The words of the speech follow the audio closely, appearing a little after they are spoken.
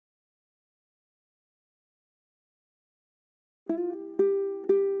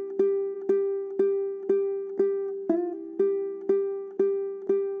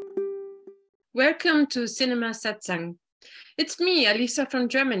Welcome to Cinemasatsang. It's me, Alisa from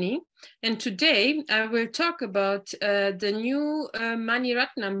Germany, and today I will talk about the new Mani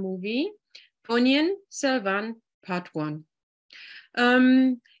Ratnam movie, Ponniyin, Selvan, Part 1.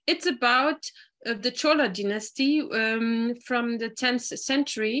 It's about the Chola dynasty from the 10th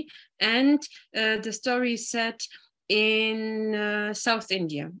century, and the story is set in South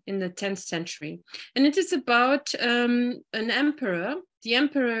India in the 10th century. And it is about an emperor. The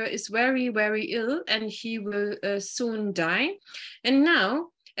emperor is very, very ill and he will soon die. And now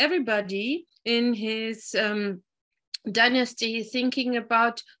everybody in his dynasty is thinking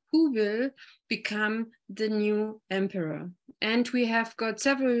about who will become the new emperor. And we have got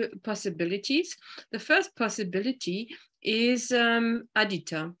several possibilities. The first possibility is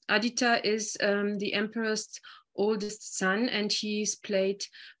Aditya. Aditya is the emperor's oldest son, and he's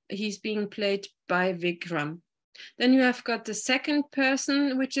being played by Vikram. Then you have got the second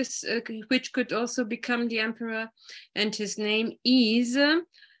person, which could also become the emperor, and his name is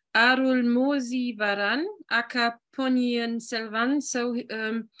Arulmozi Varan, aka Ponniyin Selvan. So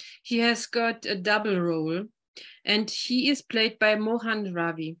he has got a double role, and he is played by Mohan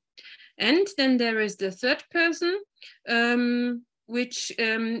Ravi. And then there is the third person, which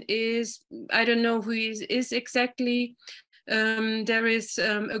is, I don't know who he is exactly. There is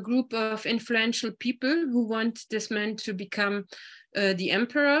a group of influential people who want this man to become the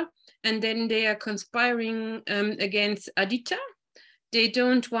emperor, and then they are conspiring against Aditya. They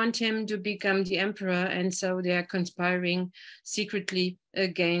don't want him to become the emperor, and so they are conspiring secretly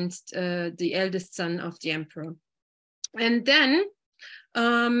against the eldest son of the emperor. And then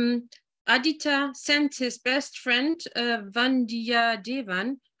Aditya sent his best friend,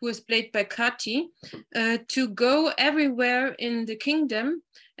 Vandiyadevan, who is played by Kati, to go everywhere in the kingdom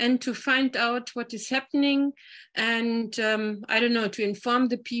and to find out what is happening and, I don't know, to inform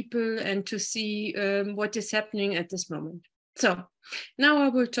the people and to see what is happening at this moment. So now I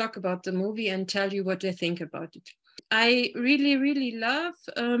will talk about the movie and tell you what I think about it. I really, really love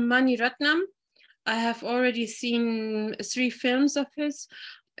Mani Ratnam. I have already seen 3 films of his,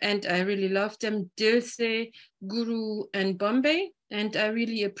 and I really love them, Dil Se, Guru, and Bombay, and I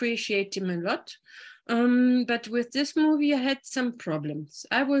really appreciate him a lot. But with this movie, I had some problems.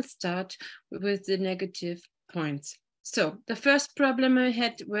 I will start with the negative points. So the first problem I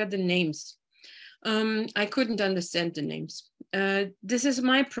had were the names. I couldn't understand the names. This is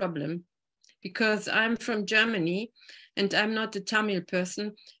my problem, because I'm from Germany and I'm not a Tamil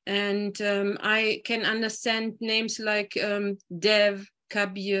person, and I can understand names like Dev,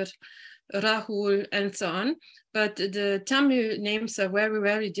 Kabir, Rahul, and so on, but the Tamil names are very,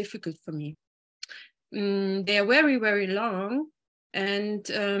 very difficult for me. They are very, very long, and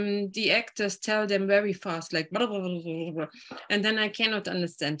the actors tell them very fast, like blah, blah, blah, blah, blah, and then I cannot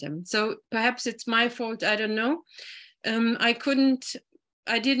understand them. So perhaps it's my fault, I don't know. I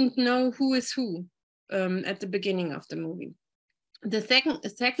didn't know who is who at the beginning of the movie. The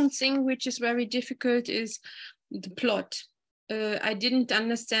second thing which is very difficult is the plot. I didn't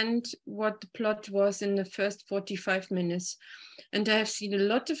understand what the plot was in the first 45 minutes. And I have seen a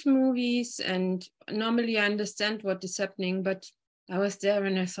lot of movies, and normally I understand what is happening, but I was there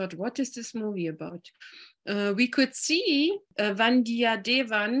and I thought, what is this movie about? We could see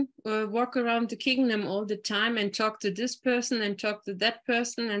Vandiyadevan walk around the kingdom all the time and talk to this person and talk to that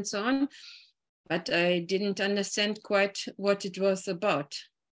person and so on. But I didn't understand quite what it was about.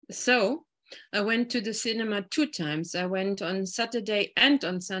 So I went to the cinema 2 times. I went on Saturday and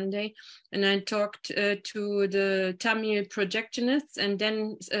on Sunday, and I talked to the Tamil projectionists, and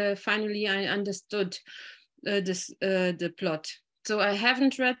then finally I understood the plot. So I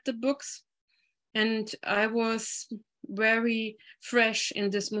haven't read the books, and I was very fresh in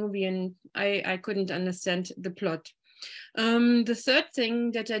this movie, and I couldn't understand the plot. The third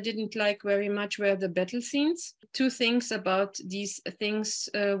thing that I didn't like very much were the battle scenes. 2 things about these things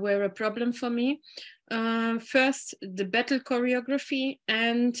were a problem for me. First, the battle choreography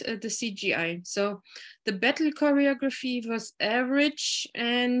and the CGI. So the battle choreography was average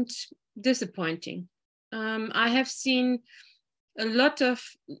and disappointing. I have seen a lot of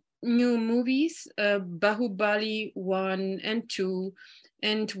new movies, Bahubali 1 and 2,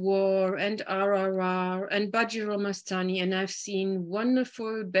 and War, and RRR, and Bajirao Mastani, and I've seen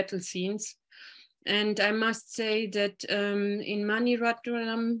wonderful battle scenes. And I must say that in Mani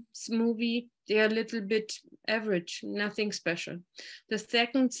Ratnam's movie, they are a little bit average, nothing special. The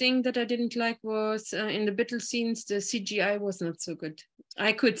second thing that I didn't like was in the battle scenes, the CGI was not so good.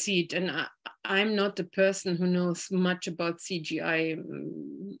 I could see it, and I'm not the person who knows much about CGI.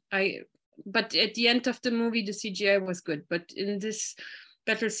 But at the end of the movie, the CGI was good. But in this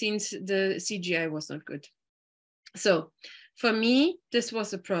battle scenes, the CGI was not good. So for me, this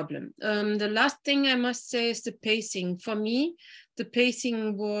was a problem. The last thing I must say is the pacing. For me, the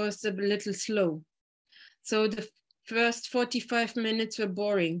pacing was a little slow. So the first 45 minutes were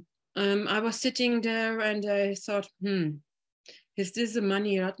boring. I was sitting there and I thought, is this a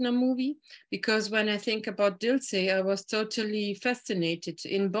Mani Ratnam movie? Because when I think about Dilse, I was totally fascinated.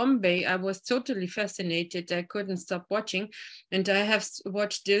 In Bombay, I was totally fascinated. I couldn't stop watching. And I have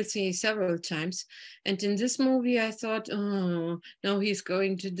watched Dilse several times. And in this movie, I thought, oh, now he's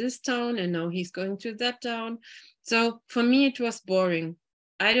going to this town and now he's going to that town. So for me, it was boring.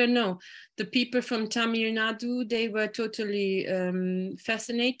 I don't know. The people from Tamil Nadu, they were totally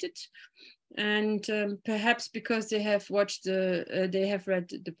fascinated. And perhaps because they have watched they have read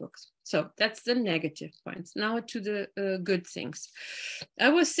the books. So that's the negative points. Now to the good things. I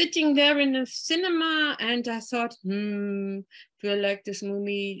was sitting there in a cinema and I thought, do I like this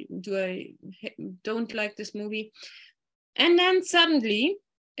movie? Do I don't like this movie? And then suddenly,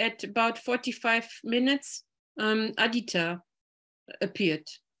 at about 45 minutes, Aditya appeared.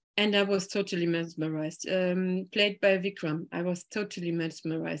 And I was totally mesmerized, played by Vikram. I was totally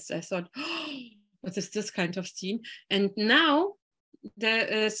mesmerized. I thought, oh, what is this kind of scene? And now there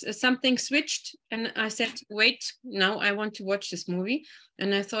is something switched, and I said, wait, now I want to watch this movie.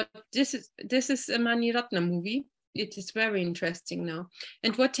 And I thought, this is a Mani Ratnam movie. It is very interesting now.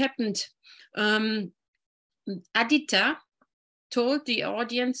 And what happened? Aditya told the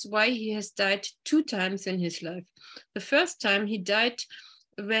audience why he has died 2 times in his life. The first time he died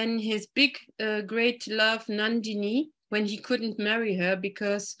when his big, great love, Nandini, when he couldn't marry her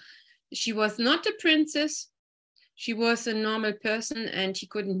because she was not a princess, she was a normal person and he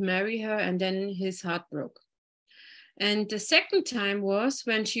couldn't marry her, and then his heart broke. And the second time was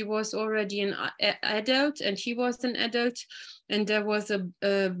when she was already an adult and he was an adult, and there was a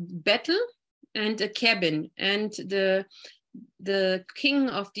battle and a cabin, and the king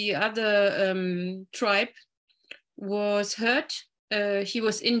of the other tribe was hurt. He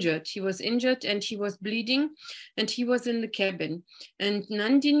was injured. He was injured and he was bleeding, and he was in the cabin. And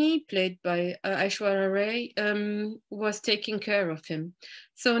Nandini, played by Aishwarya Rai, was taking care of him.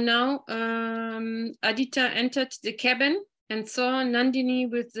 So now Aditya entered the cabin and saw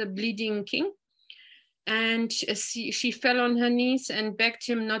Nandini with the bleeding king. And she fell on her knees and begged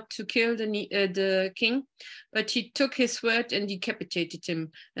him not to kill the king, but he took his sword and decapitated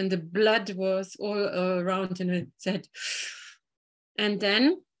him. And the blood was all around his head. And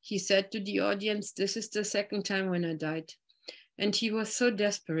then he said to the audience, this is the second time when I died. And he was so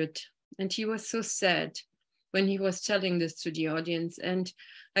desperate and he was so sad when he was telling this to the audience. And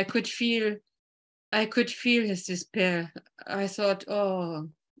I could feel his despair. I thought, oh,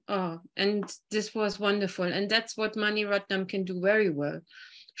 and this was wonderful. And that's what Mani Ratnam can do very well.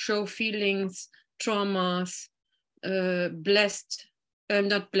 Show feelings, traumas,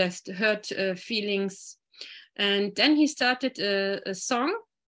 hurt feelings. And then he started a song,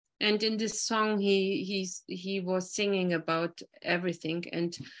 and in this song he was singing about everything,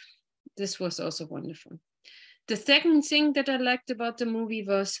 and this was also wonderful. The second thing that I liked about the movie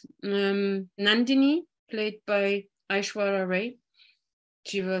was Nandini, played by Aishwarya Rai.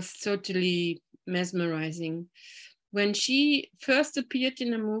 She was totally mesmerizing. When she first appeared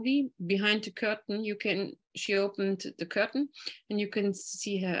in a movie, behind the curtain, she opened the curtain and you can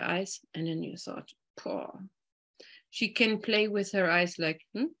see her eyes, and then you thought, poor. She can play with her eyes like,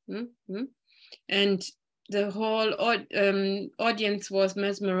 and the whole audience was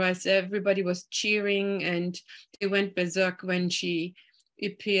mesmerized. Everybody was cheering and they went berserk when she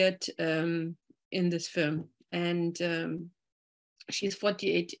appeared in this film. And she's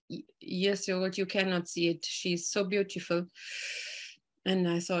 48 years old. You cannot see it. She's so beautiful. And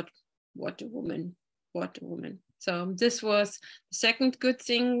I thought, what a woman, what a woman. So this was the second good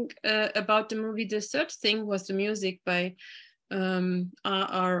thing about the movie. The third thing was the music by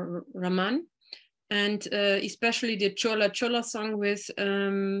R.R. Rahman, and especially the Chola Chola song with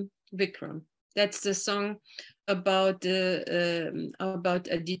Vikram. That's the song about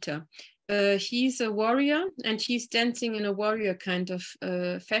Aditya. He's a warrior and he's dancing in a warrior kind of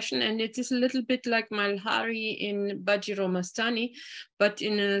fashion, and it is a little bit like Malhari in Bajiro Mastani, but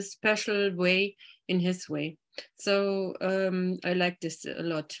in a special way, in his way. So I liked this a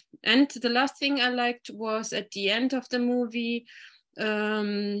lot. And the last thing I liked was at the end of the movie,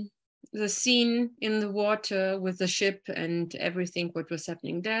 the scene in the water with the ship and everything what was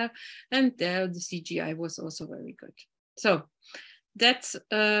happening there. And there the CGI was also very good. So that's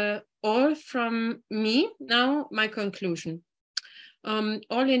all from me. Now my conclusion.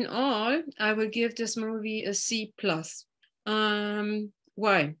 All in all, I will give this movie a C+.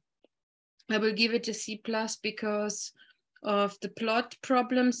 Why? I will give it a C+ because of the plot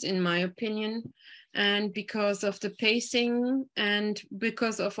problems, in my opinion, and because of the pacing and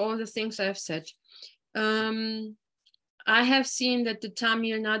because of all the things I've said. I have seen that the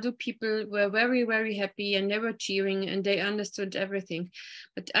Tamil Nadu people were very, very happy and they were cheering and they understood everything.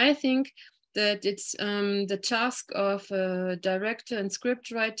 But I think that it's the task of a director and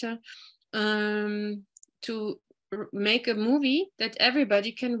scriptwriter to make a movie that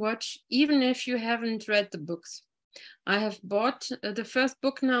everybody can watch, even if you haven't read the books. I have bought the first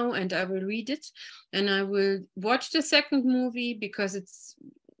book now and I will read it, and I will watch the second movie because it's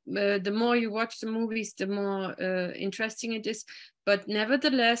the more you watch the movies, the more interesting it is. But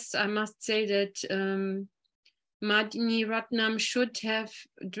nevertheless, I must say that Mani Ratnam should have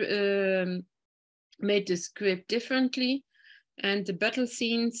made the script differently, and the battle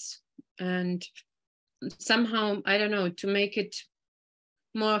scenes, and somehow, I don't know, to make it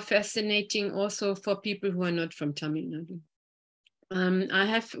more fascinating also for people who are not from Tamil Nadu. I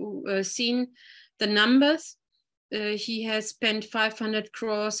have seen the numbers. He has spent 500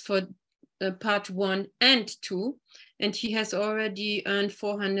 crores for part 1 and 2, and he has already earned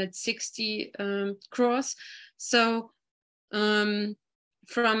 460 crores. So from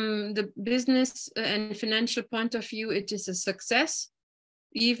the business and financial point of view, it is a success,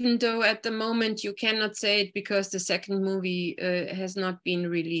 even though at the moment you cannot say it because the second movie has not been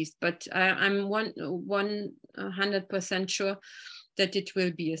released. But I'm 100% sure that it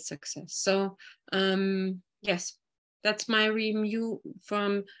will be a success. So yes, that's my review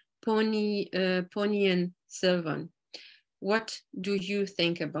from Ponniyin Selvan. What do you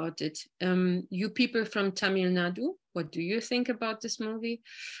think about it? You people from Tamil Nadu, what do you think about this movie?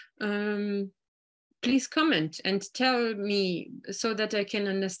 Please comment and tell me so that I can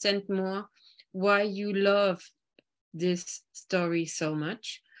understand more why you love this story so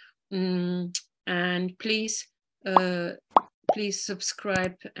much. And please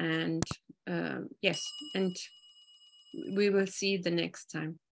subscribe, and yes, and we will see the next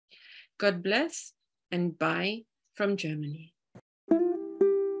time. God bless and bye from Germany.